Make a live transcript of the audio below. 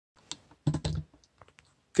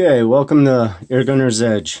Okay, welcome to Airgunner's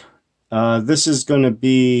Edge. This is going to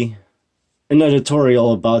be an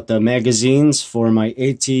editorial about the magazines for my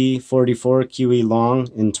AT44 QE Long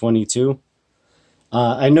in 22.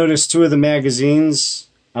 I noticed two of the magazines,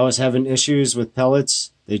 I was having issues with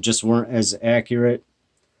pellets. They just weren't as accurate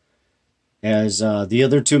as the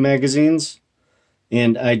other two magazines.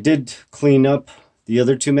 And I did clean up the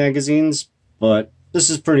other two magazines, but this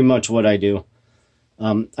is pretty much what I do.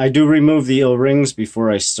 I do remove the O-rings before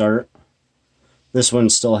I start. This one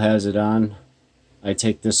still has it on. I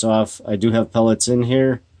take this off. I do have pellets in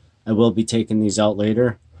here. I will be taking these out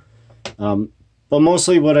later. But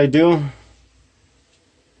mostly what I do,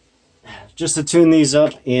 just to tune these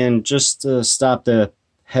up and just to stop the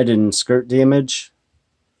head and skirt damage,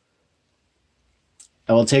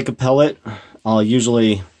 I will take a pellet. I'll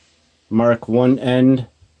usually mark one end,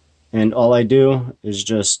 and all I do is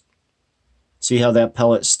just see how that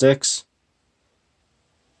pellet sticks.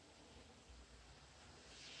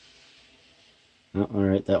 Oh,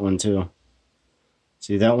 alright, that one too.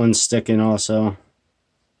 See, that one's sticking also.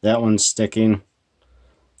 That one's sticking.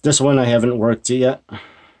 This one I haven't worked it yet.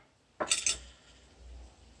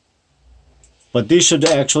 But these should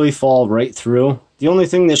actually fall right through. The only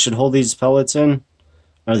thing that should hold these pellets in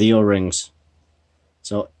are the O-rings.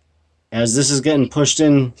 So, as this is getting pushed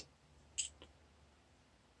in,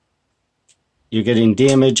 you're getting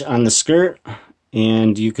damage on the skirt,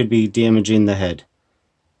 and you could be damaging the head.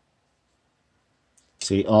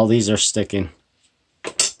 See, all these are sticking.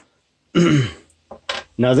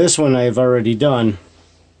 Now this one I've already done.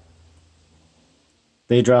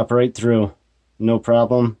 They drop right through. No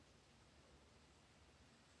problem.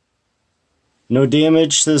 No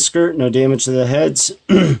damage to the skirt, no damage to the heads.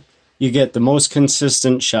 You get the most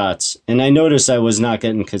consistent shots. And I noticed I was not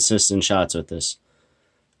getting consistent shots with this.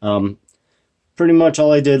 Pretty much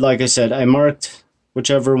all I did, like I said, I marked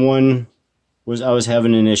whichever one I was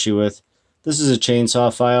having an issue with. This is a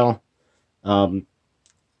chainsaw file.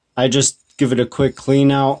 I just give it a quick clean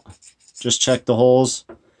out, just check the holes.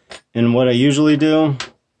 And what I usually do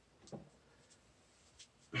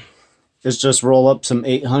is just roll up some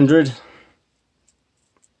 800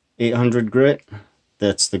 grit.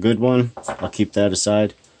 That's the good one. I'll keep that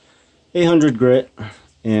aside. 800 grit,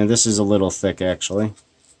 and this is a little thick actually.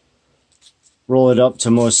 Roll it up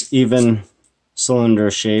to most even cylinder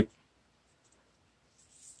shape,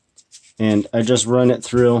 and I just run it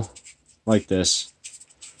through like this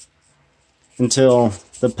until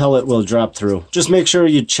the pellet will drop through. Just make sure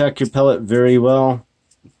you check your pellet very well,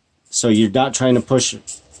 so you're not trying to push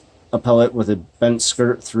a pellet with a bent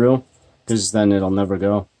skirt through, because then it'll never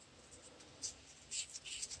go.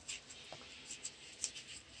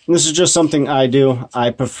 And this is just something I do. I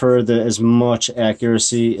prefer as much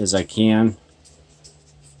accuracy as I can.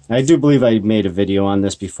 I do believe I made a video on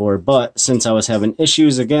this before, but since I was having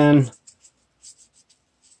issues again,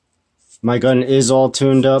 my gun is all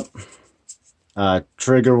tuned up.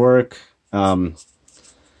 Trigger work. I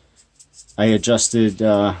adjusted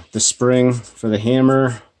the spring for the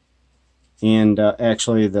hammer, and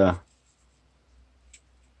actually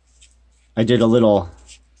I did a little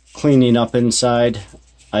cleaning up inside.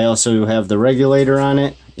 I also have the regulator on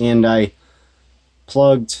it, and I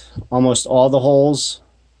plugged almost all the holes,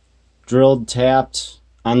 drilled, tapped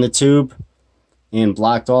on the tube, and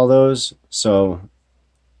blocked all those. So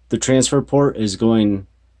the transfer port is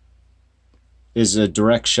a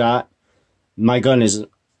direct shot. My gun is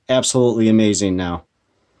absolutely amazing now.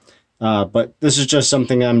 But this is just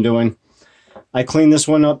something I'm doing. I cleaned this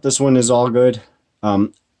one up. This one is all good.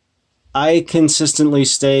 I consistently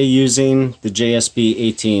stay using the JSB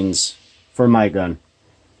 18s for my gun.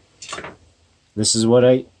 This is what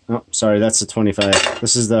oh, sorry, that's the 25.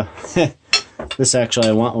 This is the, this actually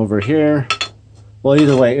I want over here. Well,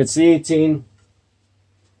 either way, it's the 18.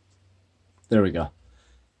 There we go.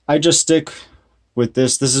 I just stick with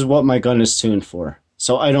this. This is what my gun is tuned for.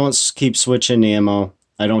 So I don't keep switching ammo.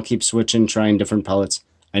 I don't keep switching, trying different pellets.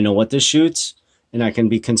 I know what this shoots, and I can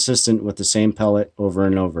be consistent with the same pellet over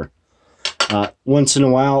and over. Once in a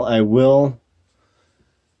while, I will,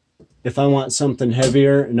 if I want something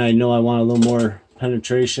heavier and I know I want a little more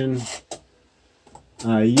penetration,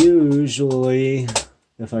 I usually,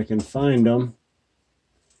 if I can find them,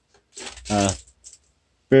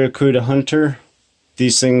 Barracuda Hunter.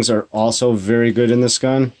 These things are also very good in this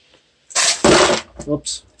gun.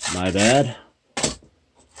 Oops, my bad.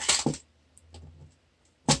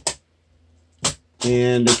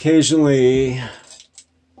 And occasionally,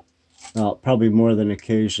 well, probably more than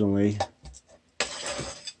occasionally,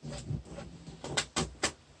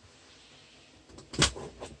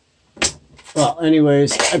 well,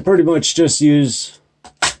 anyways, I pretty much just use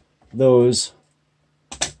those.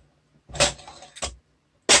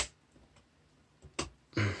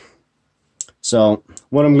 So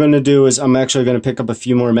what I'm going to do is I'm actually going to pick up a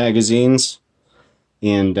few more magazines,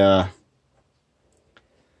 and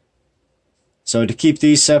so to keep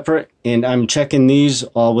these separate, and I'm checking these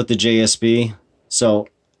all with the JSB. So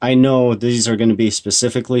I know these are going to be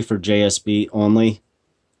specifically for JSB only.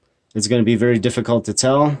 It's going to be very difficult to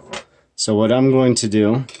tell. So what I'm going to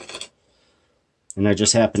do, and I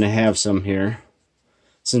just happen to have some here,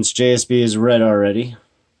 since JSB is red already,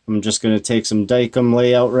 I'm just going to take some Dykem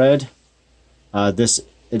layout red. This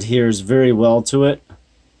adheres very well to it.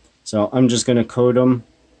 So I'm just going to coat them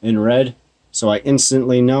in red. So I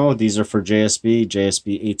instantly know these are for JSB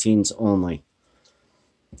 18s only.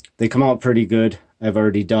 They come out pretty good. I've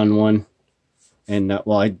already done one. And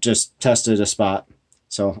well, I just tested a spot.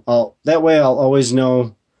 So that way I'll always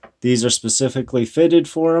know these are specifically fitted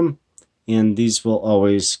for them. And these will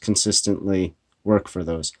always consistently work for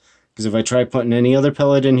those. Because if I try putting any other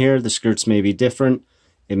pellet in here, the skirts may be different.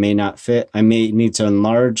 It may not fit. I may need to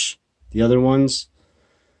enlarge the other ones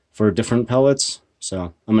for different pellets.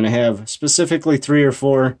 So I'm going to have specifically 3 or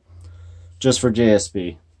 4 just for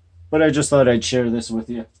JSB. But I just thought I'd share this with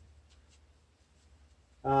you.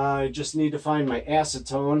 I just need to find my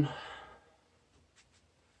acetone.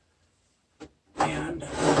 And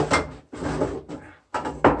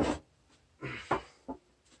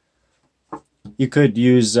you could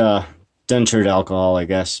use dentured alcohol, I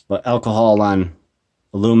guess. But alcohol on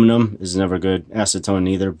aluminum is never good. Acetone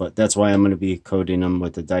either. But that's why I'm going to be coating them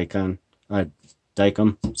with the Dykem.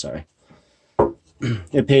 Sorry.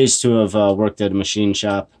 It pays to have worked at a machine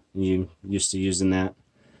shop. You used to using that.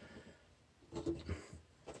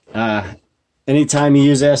 Anytime you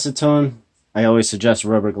use acetone, I always suggest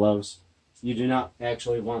rubber gloves. You do not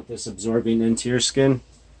actually want this absorbing into your skin.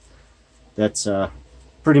 That's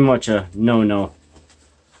pretty much a no-no.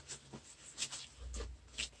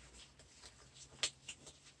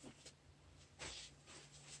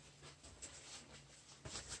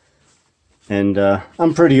 And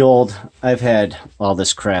I'm pretty old. I've had all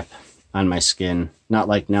this crap on my skin. Not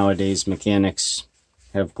like nowadays, mechanics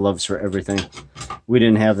have gloves for everything. We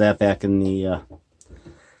didn't have that back in the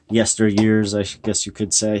yesteryears, I guess you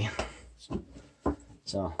could say.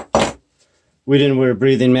 So we didn't wear a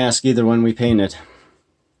breathing mask either when we painted.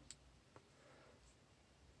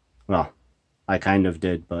 Well, I kind of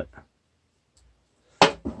did, but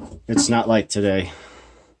it's not like today.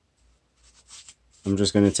 I'm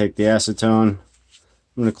just going to take the acetone.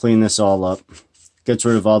 I'm going to clean this all up. Gets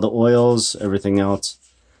rid of all the oils, everything else.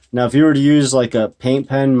 Now, if you were to use like a paint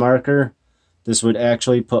pen marker, this would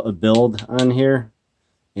actually put a build on here.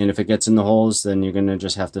 And if it gets in the holes, then you're going to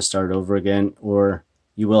just have to start over again. Or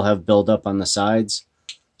you will have buildup on the sides.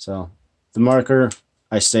 So the marker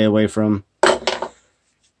I stay away from.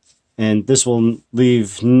 And this will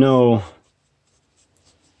leave no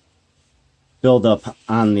buildup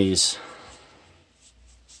on these.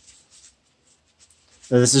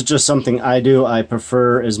 This is just something I do. I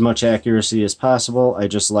prefer as much accuracy as possible. I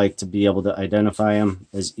just like to be able to identify them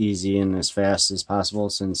as easy and as fast as possible,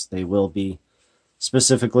 since they will be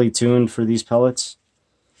specifically tuned for these pellets.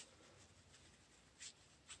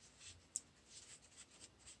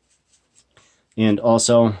 And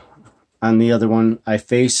also on the other one, I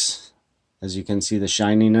face, as you can see, the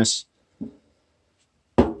shininess.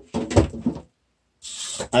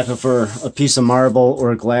 I prefer a piece of marble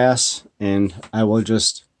or glass, and I will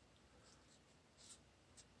just,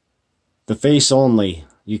 the face only.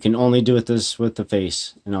 You can only do this with the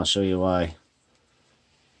face, and I'll show you why.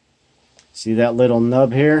 See that little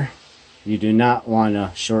nub here? You do not want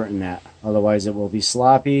to shorten that, otherwise it will be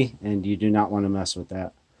sloppy, and you do not want to mess with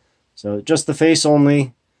that. So just the face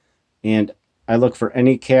only, and I look for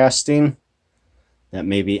any casting that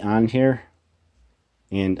may be on here,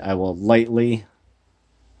 and I will lightly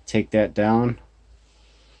take that down.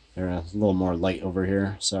 They're a little more light over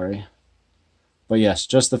here, sorry. But yes,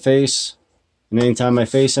 just the face. And anytime I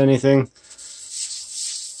face anything,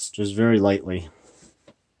 just very lightly.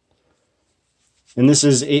 And this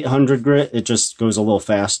is 800 grit. It just goes a little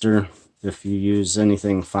faster if you use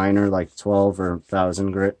anything finer like 12 or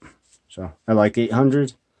 1000 grit. So I like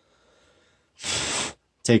 800.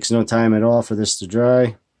 Takes no time at all for this to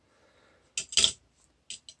dry.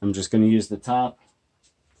 I'm just going to use the top.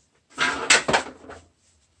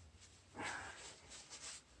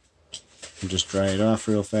 And just dry it off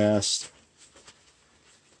real fast.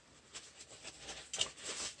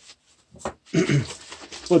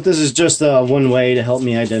 But this is just one way to help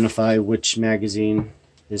me identify which magazine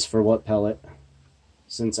is for what pellet,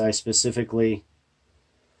 since I specifically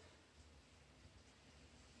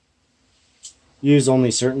use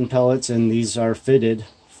only certain pellets, and these are fitted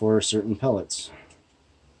for certain pellets.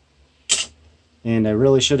 And I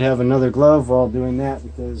really should have another glove while doing that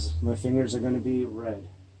because my fingers are going to be red.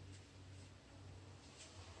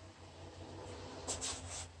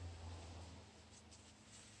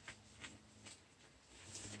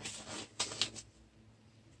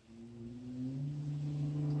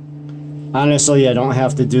 Honestly, I don't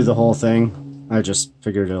have to do the whole thing. I just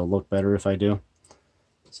figured it'll look better if I do.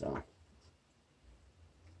 So.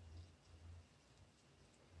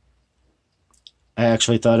 I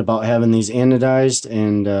actually thought about having these anodized,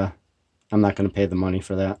 and I'm not going to pay the money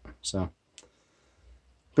for that. So,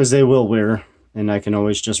 because they will wear, and I can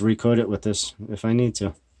always just recoat it with this if I need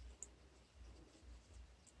to.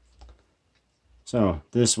 So,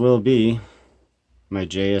 this will be my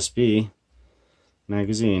JSB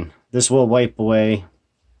magazine. This will wipe away,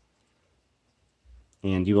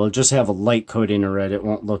 and you will just have a light coating of red. It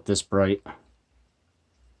won't look this bright.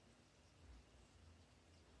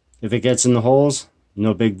 If it gets in the holes,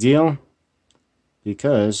 no big deal,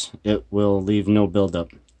 because it will leave no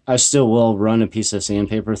buildup. I still will run a piece of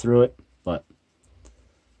sandpaper through it, but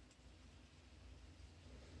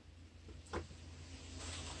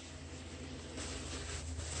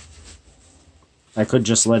I could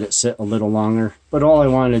just let it sit a little longer. But all I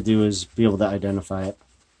want to do is be able to identify it.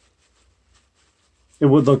 It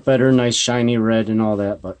would look better, nice shiny red and all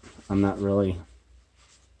that, but I'm not really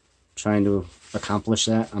trying to accomplish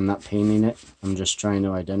that. I'm not painting it. I'm just trying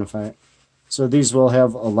to identify it. So these will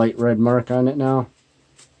have a light red mark on it now.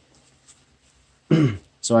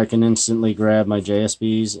 So I can instantly grab my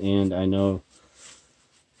JSBs, and I know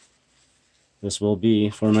this will be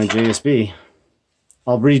for my JSB.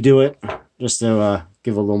 I'll redo it just to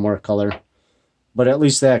give a little more color. But at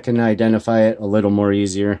least that can identify it a little more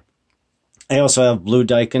easier. I also have blue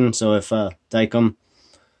Dicom, so if Dicom,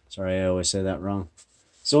 sorry, I always say that wrong.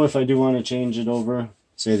 So if I do want to change it over,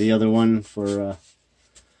 say the other one for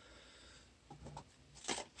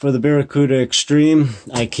the Barracuda Extreme,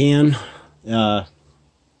 I can.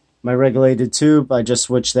 My regulated tube, I just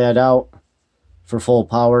switched that out for full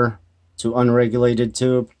power to unregulated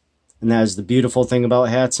tube. And that is the beautiful thing about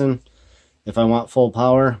Hatsan. If I want full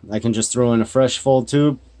power, I can just throw in a fresh full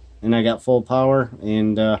tube, and I got full power.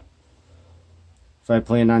 And if I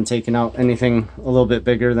plan on taking out anything a little bit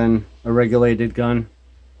bigger than a regulated gun,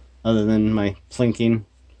 other than my plinking.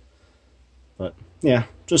 But yeah,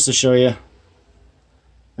 just to show you.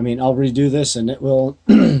 I mean, I'll redo this and it will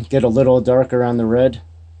get a little darker on the red.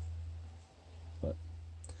 But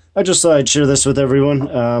I just thought I'd share this with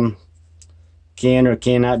everyone. Can or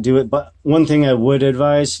cannot do it. But one thing I would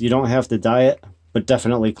advise, you don't have to dye it, but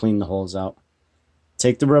definitely clean the holes out.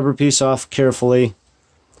 Take the rubber piece off carefully.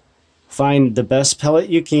 Find the best pellet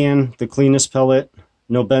you can, the cleanest pellet,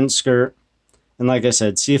 no bent skirt. And like I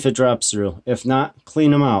said, see if it drops through. If not, clean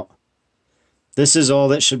them out. This is all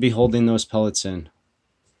that should be holding those pellets in.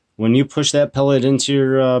 When you push that pellet into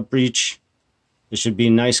your breech, it should be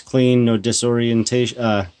nice, clean, no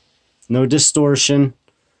disorientation, no distortion,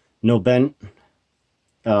 no bent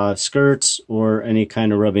skirts or any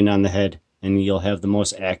kind of rubbing on the head, and you'll have the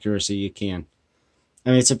most accuracy you can. I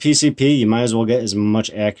mean, it's a PCP. You might as well get as much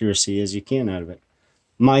accuracy as you can out of it.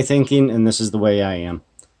 My thinking, and this is the way I am.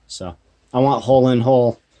 So I want hole in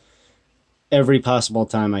hole every possible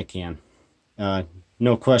time I can.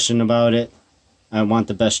 No question about it. I want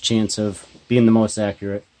the best chance of being the most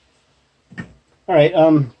accurate. Alright,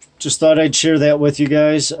 just thought I'd share that with you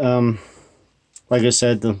guys. Like I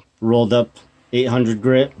said, the rolled up 800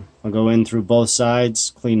 grit. I'll go in through both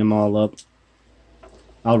sides, clean them all up.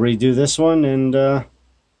 I'll redo this one, and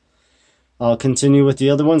I'll continue with the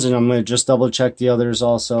other ones, and I'm going to just double check the others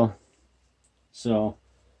also. So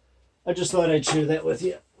I just thought I'd share that with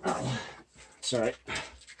you. Oh, sorry.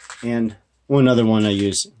 And one other one I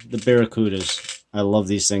use, the Barracudas. I love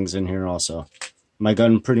these things in here also. My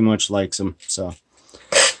gun pretty much likes them. So,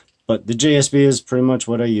 but the JSB is pretty much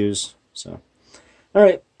what I use. So, all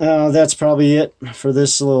right, that's probably it for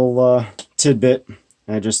this little tidbit.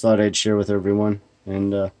 I just thought I'd share with everyone,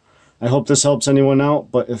 and I hope this helps anyone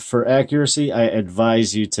out. But if for accuracy, I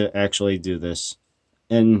advise you to actually do this,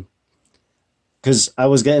 and because I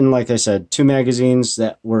was getting, like I said, 2 magazines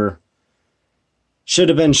that should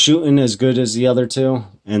have been shooting as good as the other 2,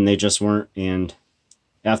 and they just weren't. And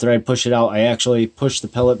after I push it out, I actually pushed the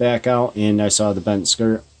pellet back out, and I saw the bent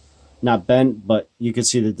skirt. Not bent, but you could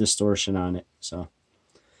see the distortion on it. So,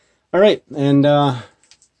 all right, and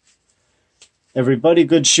everybody,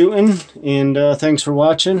 good shooting, and thanks for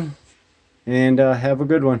watching, and have a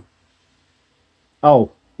good one.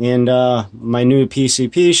 Oh, and my new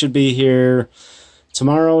PCP should be here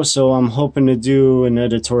tomorrow, so I'm hoping to do an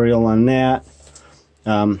editorial on that.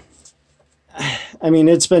 I mean,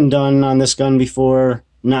 it's been done on this gun before,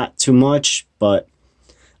 not too much, but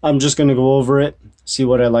I'm just going to go over it, see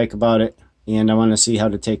what I like about it, and I want to see how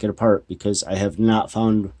to take it apart, because I've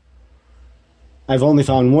only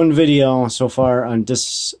found one video so far on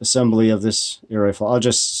disassembly of this air rifle. I'll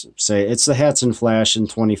just say it's the Hatsan Flash in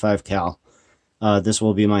 25 cal. This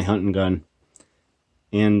will be my hunting gun.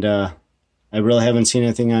 And I really haven't seen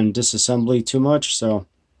anything on disassembly too much, so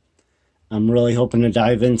I'm really hoping to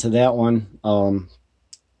dive into that one.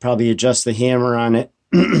 Probably adjust the hammer on it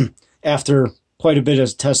after quite a bit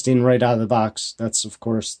of testing right out of the box. That's, of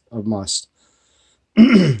course, a must.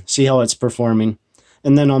 See how it's performing.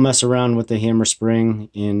 And then I'll mess around with the hammer spring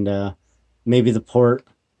and maybe the port.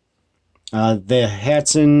 The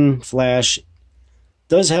Hatsan Flash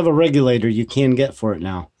does have a regulator you can get for it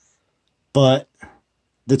now. But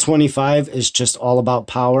the 25 is just all about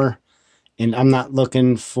power. And I'm not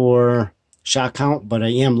looking for shot count, but I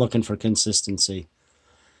am looking for consistency.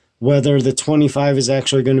 Whether the 25 is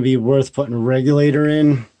actually going to be worth putting a regulator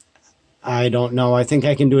in, I don't know. I think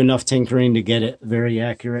I can do enough tinkering to get it very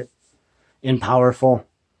accurate and powerful.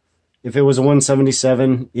 If it was a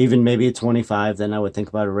 177, even maybe a 25, then I would think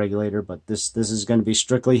about a regulator. But this is going to be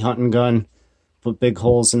strictly hunting gun. Put big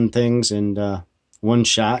holes in things and one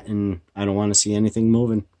shot, and I don't want to see anything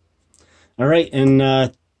moving. All right,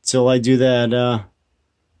 and till I do that,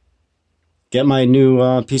 get my new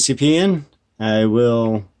PCP in, I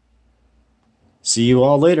will see you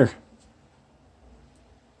all later.